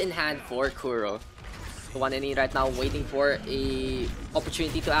is in hand for Kuro. The one enemy right now waiting for a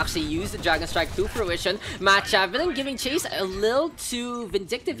opportunity to actually use the Dragon Strike to fruition. Matt Javelin giving chase a little too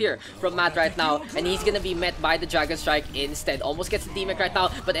vindictive here from Matt right now, and he's gonna be met by the Dragon Strike instead. Almost gets the D-Mech right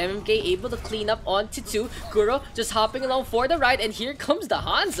now, but MMK able to clean up onto 2. Kuro just hopping along for the ride, and here comes the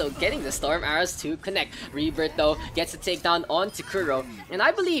Hanzo getting the Storm Arrows to connect. Rebirth though gets the takedown onto Kuro, and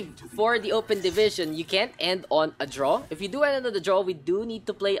I believe for the open division you can't end on a draw. If you do end on the draw, we do need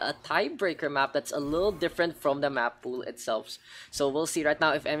to play a tiebreaker map that's a little different from the map pool itself. So we'll see right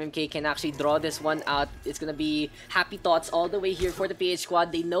now if MMK can actually draw this one out. It's gonna be happy thoughts all the way here for the PH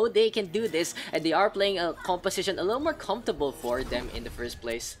squad. They know they can do this, and they are playing a composition a little more comfortable for them in the first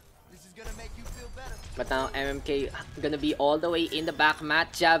place. But now MMK gonna be all the way in the back.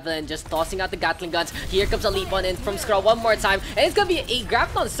 Matt Javelin just tossing out the Gatling guns. Here comes a leap on in from Skra one more time. And it's gonna be a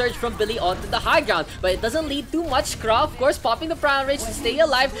Grapton surge from Billy onto the high ground. But it doesn't lead too much. Skra, of course, popping the Prime Rage to stay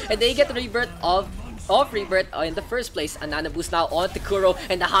alive. And they get the rebirth of Rebirth in the first place. A Nana boost now onto Kuro,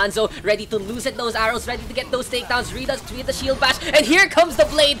 and the Hanzo ready to loosen those arrows, ready to get those takedowns. Redux with the shield bash, and here comes the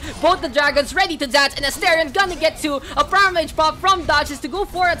blade. Both the dragons ready to dance, and Asterion gonna get to a Prime Rage pop from Dodges to go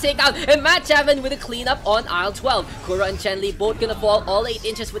for a takedown, and Matt Javin with a cleanup on aisle 12. Kuro and Chenli both gonna fall all 8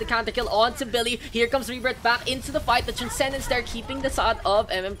 inches with a counter kill onto Billy. Here comes Rebirth back into the fight. The Transcendence there keeping the side of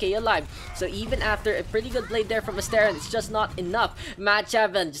MMK alive. So even after a pretty good blade there from Asterion, it's just not enough. Matt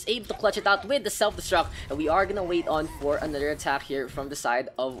Javin just able to clutch it out with the self-destruct. And we are gonna wait on for another attack here from the side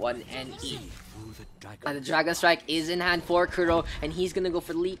of 1NE. And the Dragon Strike is in hand for Kuro, and he's gonna go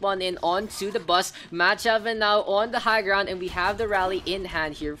for the leap on in onto the bus. Matt Javin now on the high ground, and we have the rally in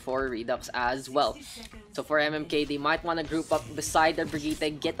hand here for Redux as well. So for MMK, they might want to group up beside their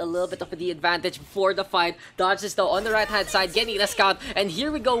Brigitte, get a little bit of the advantage before the fight. Dodges though on the right hand side, getting the scout, and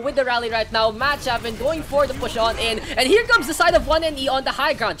here we go with the rally right now. Matt Javin going for the push on in, and here comes the side of 1NE on the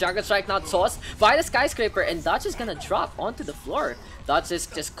high ground. Dragon Strike now tossed by the Skyscraper, and Dodge is gonna drop onto the floor. Dodge is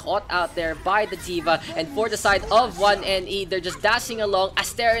just caught out there by the Diva, and for the side of 1NE, they're just dashing along.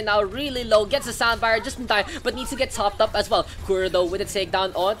 Asterion now really low, gets the sound barrier just in time, but needs to get topped up as well. Kuro though with a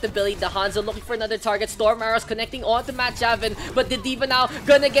takedown onto Billy. The Hanzo looking for another target. Storm Arrows connecting onto Matt Javin, but the Diva now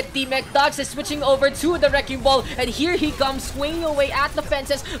gonna get D-Mech. Dodge is switching over to the Wrecking Ball, and here he comes swinging away at the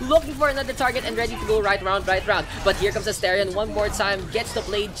fences, looking for another target and ready to go right round. But here comes Asterion one more time, gets the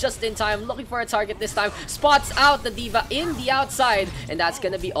blade just in time, looking for a target this time, spots out the Diva in the outside, and that's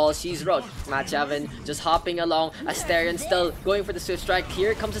gonna be all she's wrote. Matt Javin just hopping along. Asterion still going for the Swift Strike.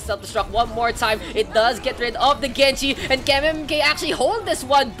 Here comes the self-destruct one more time. It does get rid of the Genji, and can MMK actually hold this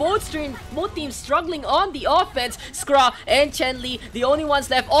one? Both teams struggling on the offense. Skra and Chenli, the only ones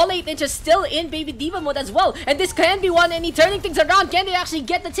left. All 8 inches still in Baby Diva mode as well, and this can be 1NE turning things around. Can they actually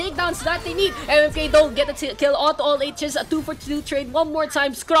get the takedowns that they need? MMK don't get the kill onto all 8 inches. A 2-for-2 trade one more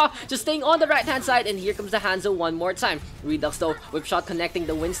time. Skra just staying on the right hand side, and here comes the Hanzo one more time. Redux though, whip shot connecting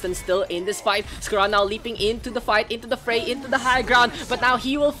the Winston still in this fight. Skra now leaping into the fight, into the fray, into the high ground, but now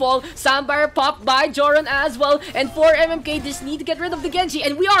he will fall. Soundbar popped by Joran as well, and for MMK just need to get rid of the Genji,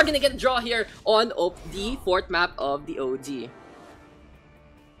 and we are gonna get a draw here on the 4th map of the OG.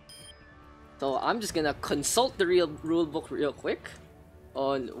 So I'm just gonna consult the rulebook real quick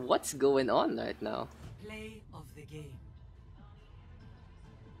on what's going on right now. Play of the game.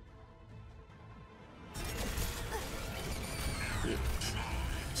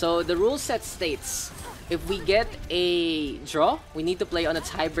 So the rule set states, if we get a draw, we need to play on a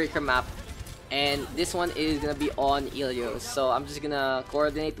tiebreaker map. And this one is gonna be on Ilios. So I'm just gonna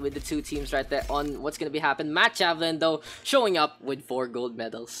coordinate with the 2 teams right there on what's gonna be happening. Matt Javelin though showing up with 4 gold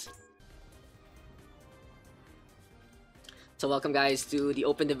medals. So welcome guys to the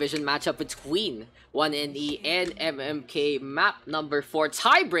open division matchup between 1NE and MMK, map number 4,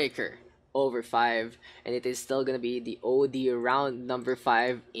 tiebreaker over 5, and it is still gonna be the OD round number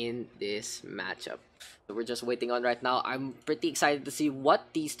 5 in this matchup. So we're just waiting on right now. I'm pretty excited to see what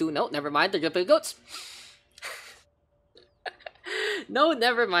these two... No, never mind, they're gonna play goats. No,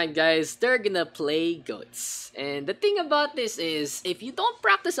 never mind guys, they're gonna play goats. And the thing about this is, if you don't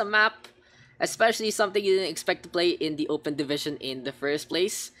practice a map, especially something you didn't expect to play in the open division in the first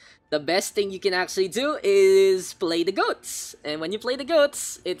place, the best thing you can actually do is play the goats. And when you play the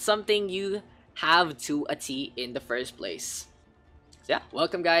goats, it's something you have to a T in the first place. So yeah,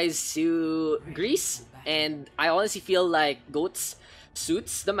 welcome guys to Greece. And I honestly feel like goats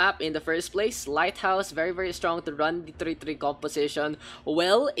suits the map in the first place. Lighthouse, very strong to run the 3-3 composition.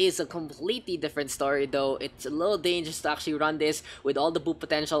 Well is a completely different story though. It's a little dangerous to actually run this with all the boot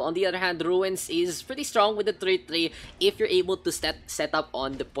potential. On the other hand, Ruins is pretty strong with the 3-3 if you're able to set up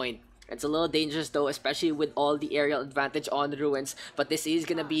on the point. It's a little dangerous though, especially with all the aerial advantage on Ruins. But this is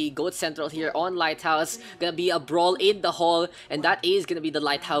gonna be Goat Central here on Lighthouse. Gonna be a brawl in the hall, and that is gonna be the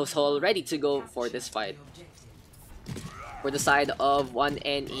Lighthouse Hall ready to go for this fight. For the side of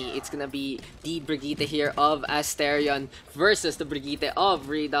 1NE, it's gonna be the Brigitte here of Asterion versus the Brigitte of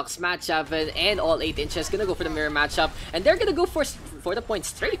Redux. Matt Chavin and all 8 inches gonna go for the mirror matchup, and they're gonna go for the point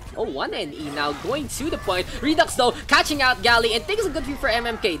straight. Oh, 1NE now going to the point. Redux though catching out Galley, and things are good for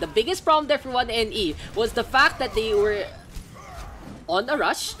MMK. The biggest problem there for 1NE was the fact that they were on a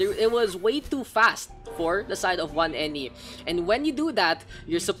rush. It was way too fast for the side of 1NE, and when you do that,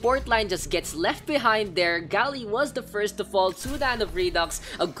 your support line just gets left behind there. Gali was the first to fall to the hand of Redux.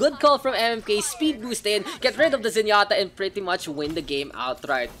 A good call from MMK, speed boost in, get rid of the Zenyatta, and pretty much win the game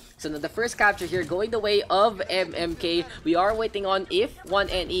outright. So now the first capture here going the way of MMK. We are waiting on if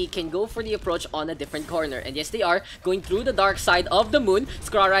 1NE can go for the approach on a different corner. And yes, they are going through the dark side of the moon.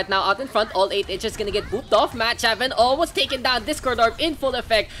 Skra right now out in front. All 8 inches gonna get booped off. Matt Chavin almost taken down. Discord Orb in full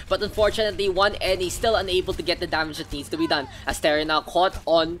effect. But unfortunately, 1NE still unable to get the damage that needs to be done. Asterion now caught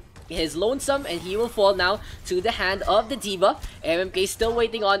on his lonesome, and he will fall now to the hand of the Diva. MMK still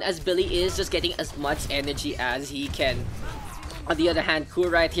waiting on, as Billy is just getting as much energy as he can. On the other hand, Kur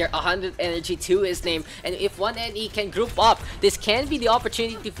right here, 100 energy to his name, and if 1NE can group up, this can be the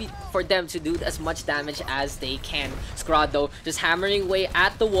opportunity for them to do as much damage as they can. Skra though, just hammering away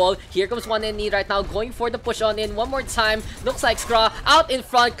at the wall. Here comes 1NE right now, going for the push on in one more time. Looks like Skra out in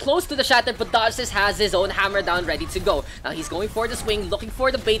front, close to the shatter, but Daks has his own hammer down ready to go. Now he's going for the swing, looking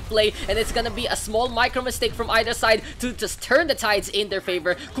for the bait play, and it's gonna be a small micro mistake from either side to just turn the tides in their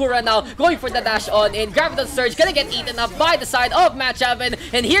favor. Kura now going for the dash on in, Graviton Surge gonna get eaten up by the side of Matt Chavin,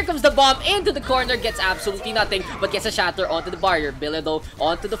 and here comes the bomb into the corner, gets absolutely nothing, but gets a shatter onto the barrier. Billy though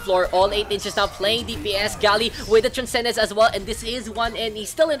onto the floor, all 8 inches now playing DPS. Gali with the Transcendence as well, and this is 1NE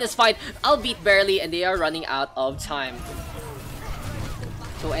still in this fight, albeit barely, and they are running out of time.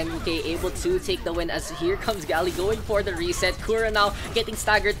 So MMK able to take the win, as here comes Gali going for the reset. Kura now getting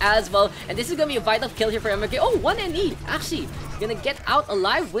staggered as well, and this is gonna be a vital kill here for MMK. Oh, 1NE actually gonna get out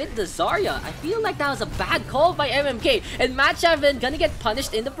alive with the Zarya. I feel like that was a bad call by MMK, and Matt Chavin gonna get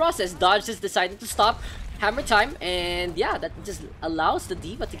punished in the process. Dodge just decided to stop. Hammer time, and yeah, that just allows the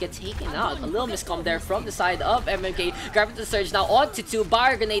Diva to get taken out. A little miscom there from the side of MMK. Graviton Surge now on to 2.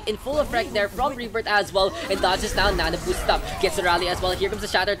 Bar Grenade in full effect there from Rebirth as well, and dodges now Nano Boost up. Gets the rally as well. Here comes the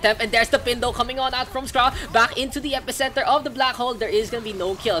Shatter Temp, and there's the pin though coming on out from Skra. Back into the epicenter of the black hole. There is gonna be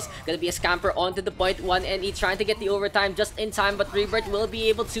no kills. Gonna be a scamper onto the point. 1NE trying to get the overtime just in time, but Rebirth will be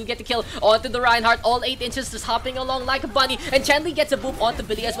able to get the kill onto the Reinhardt. All 8 inches just hopping along like a bunny, and Chandley gets a boop onto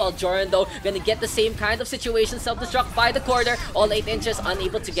Billy as well. Joran though gonna get the same kind of situation, self-destruct by the corner. All 8 inches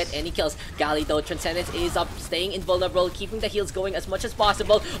unable to get any kills. Gali though, Transcendence is up, staying invulnerable, keeping the heals going as much as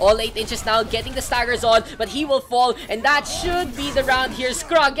possible. All 8 inches now getting the staggers on, but he will fall, and that should be the round here.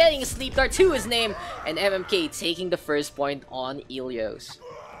 Skra getting a sleep dart to his name, and MMK taking the first point on Ilios.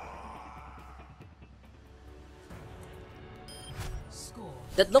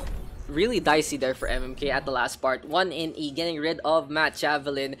 That looked really dicey there for MMK at the last part. 1NE getting rid of Matt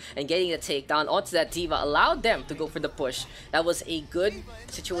Javelin and getting the takedown onto that Diva allowed them to go for the push. That was a good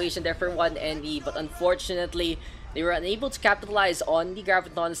situation there for 1NE, but unfortunately they were unable to capitalize on the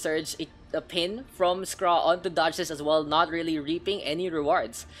Graviton Surge. The pin from Skra onto Dodges as well, not really reaping any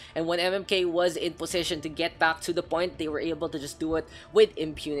rewards. And when MMK was in position to get back to the point, they were able to just do it with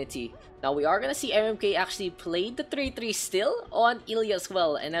impunity. Now we are gonna see MMK actually play the 3-3 still on Ilios as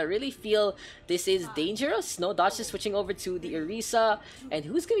well, and I really feel this is dangerous. No, Dodges switching over to the Orisa, and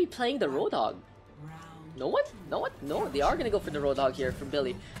who's gonna be playing the Roadhog? No one? No one? No, they are gonna go for the Roadhog here from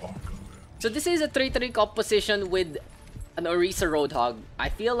Billy. So this is a 3-3 composition with an Orisa Roadhog. I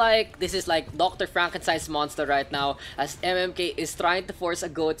feel like this is like Dr. Frankenstein's monster right now, as MMK is trying to force a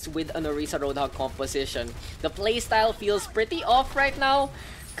GOAT with an Orisa Roadhog composition. The playstyle feels pretty off right now,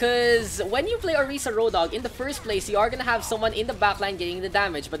 because when you play Orisa Roadhog, in the first place, you are gonna have someone in the backline getting the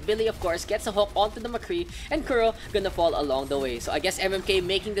damage, but Billy, of course, gets a hook onto the McCree, and Kuro gonna fall along the way. So I guess MMK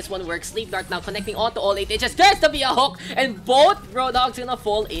making this one work. Sleep Dart now connecting onto all 8 inches. There's to be a hook, and both Roadhogs gonna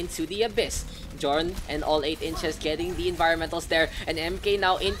fall into the abyss. Jorn and all 8 inches getting the environmentals there, and MK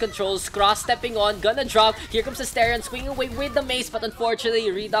now in control. Skra stepping on, gonna drop. Here comes Asterion swinging away with the mace, but unfortunately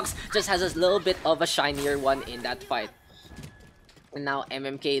Redux just has a little bit of a shinier one in that fight. And now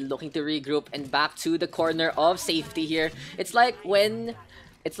MMK looking to regroup and back to the corner of safety here. It's like when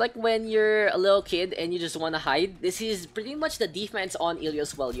you're a little kid and you just want to hide. This is pretty much the defense on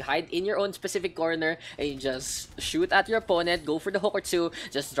Ilios. Well, you hide in your own specific corner and you just shoot at your opponent, go for the hook or two,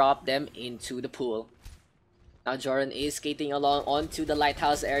 just drop them into the pool. Now Joran is skating along onto the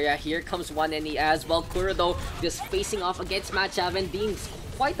lighthouse area. Here comes 1NE as well. Kuro though just facing off against Matt Javan, being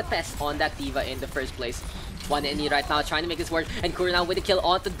quite the pest on that Diva in the first place. 1NE right now trying to make this work, and Kuro now with a kill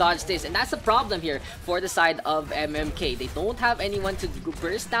on to dodge this, and that's the problem here for the side of MMK. They don't have anyone to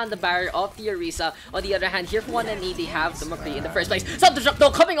burst down the barrier of the Orisa. On the other hand, here for 1NE, they have the McCree in the first place. Subdestruct though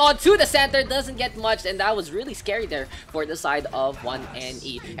coming on to the center, doesn't get much, and that was really scary there for the side of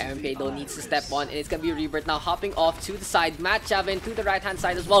 1NE. MMK though needs to step on, and it's gonna be Rebirth now hopping off to the side. Matt Javin to the right hand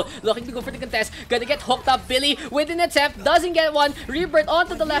side as well, looking to go for the contest, gonna get hooked up. Billy with an attempt, doesn't get one. Rebirth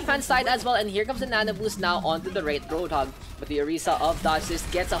onto the left hand side as well, and here comes the Nano Boost now onto the right Roadhog. But the Orisa of Dodges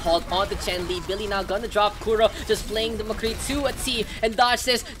gets a hold onto Chen Li. Billy now gonna drop. Kuro just playing the McCree to a T, and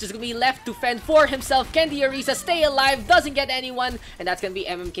Dodges just gonna be left to fend for himself. Can the Orisa stay alive? Doesn't get anyone, and that's gonna be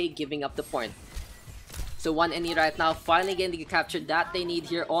MMK giving up the point. So 1NE right now finally getting the capture that they need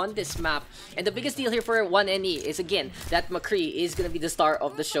here on this map. And the biggest deal here for 1NE is again that McCree is gonna be the star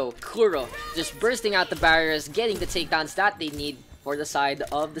of the show. Kuro just bursting out the barriers, getting the takedowns that they need for the side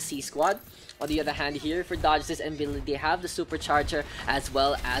of the C squad. On the other hand, here for Dodges and Billy, they have the Supercharger as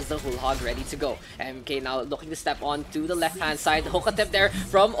well as the Whole Hog ready to go. MK now looking to step on to the left-hand side. Hook attempt there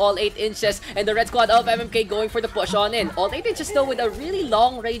from all 8 inches. And the red squad of MMK going for the push on in. All 8 inches though with a really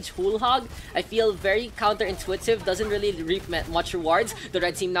long-range Whole Hog. I feel very counterintuitive. Doesn't really reap much rewards. The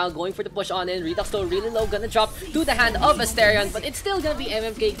red team now going for the push on in. Redux though really low. Gonna drop to the hand of Asterion. But it's still gonna be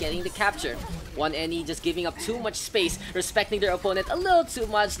MMK getting the capture. 1NE just giving up too much space, respecting their opponent a little too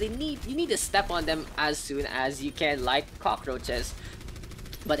much. You need to step on them as soon as you can, like cockroaches.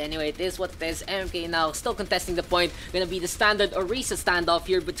 But anyway, it is what it is. MMK now still contesting the point. Gonna be the standard Orisa standoff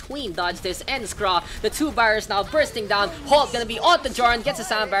here between Dodges and Skra. The two barriers now bursting down. Hulk gonna be on the Joran, gets a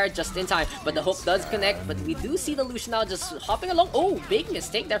sound barrier just in time. But the hook does connect, but we do see the Lucian now just hopping along. Oh, big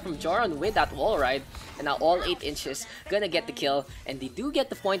mistake there from Joran with that wall ride. And now all 8 inches gonna get the kill. And they do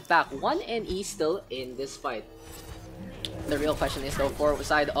get the point back. 1NE still in this fight. The real question is though for the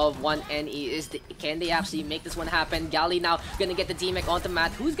side of 1NE is can they actually make this one happen? Gali now gonna get the D-Mech onto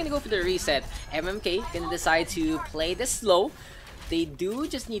Matt. Who's gonna go for the reset? MMK gonna decide to play this slow. They do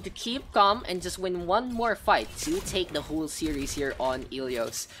just need to keep calm and just win one more fight to take the whole series here on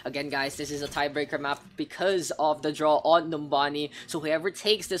Ilios. Again guys, this is a tiebreaker map because of the draw on Numbani. So whoever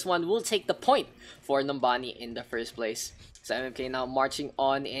takes this one will take the point for Numbani in the first place. So MMK now marching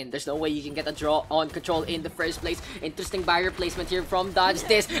on in. There's no way you can get a draw on control in the first place. Interesting barrier placement here from Dodge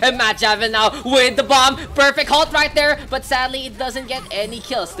this. And Matt Javin now with the bomb. Perfect halt right there. But sadly, it doesn't get any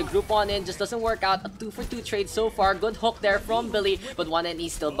kills. The group on in just doesn't work out. A 2-for-2 trade so far. Good hook there from Billy. But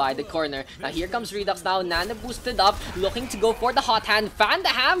 1NE still by the corner. Now here comes Redux now. Nana boosted up. Looking to go for the hot hand. Fan the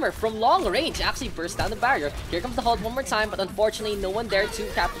hammer from long range. Actually burst down the barrier. Here comes the halt one more time. But unfortunately, no one there to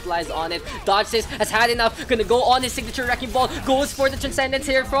capitalize on it. Dodge this has had enough. Gonna go on his signature wrecking ball, goes for the transcendence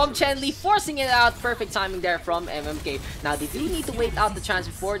here from Chen Li, forcing it out. Perfect timing there from MMK. Now they do need to wait out the chance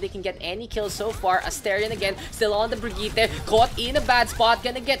before they can get any kills so far. Asterion again, still on the Brigitte, caught in a bad spot,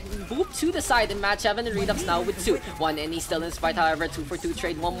 gonna get booped to the side, and Match Evan and Redux now with 2. 1NE still in this fight, however, 2-for-2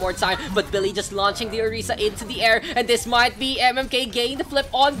 trade one more time, but Billy just launching the Orisa into the air, and this might be MMK getting the flip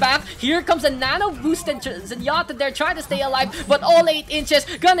on back. Here comes a nano boosted Zenyatta there, trying to stay alive, but all 8 inches,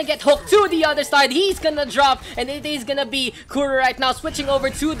 gonna get hooked to the other side. He's gonna drop, and it is gonna be Kuro right now switching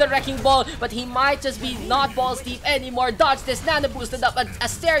over to the wrecking ball, but he might just be not balls deep anymore. Dodge this, nano boosted up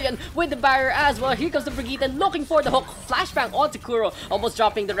Asterion with the barrier as well. Here comes the Brigitte looking for the hook, flashbang onto Kuro, almost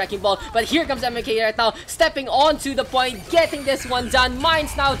dropping the wrecking ball, but here comes MMK right now, stepping onto the point, getting this one done.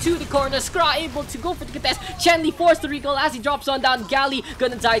 Mines now to the corner, Skra able to go for the contest. Chen Li forced to recall as he drops on down. Gali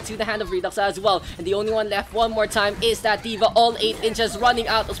gonna die to the hand of Redux as well, and the only one left one more time is that Diva, all 8 inches, running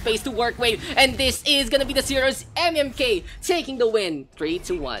out of space to work with, and this is gonna be the series. MMK taking the win,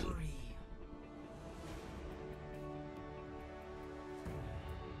 3-1.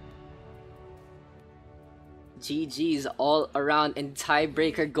 GG's all around, and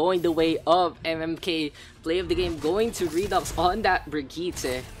tiebreaker going the way of MMK. Play of the game going to Redux on that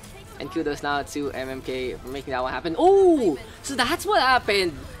Brigitte. And kudos now to MMK for making that one happen. Oh, so that's what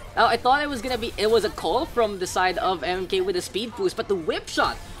happened. I thought it was a call from the side of MMK with a speed boost, but the whip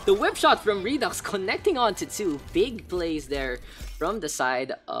shot from Redux connecting onto 2. Big plays there from the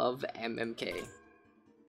side of MMK.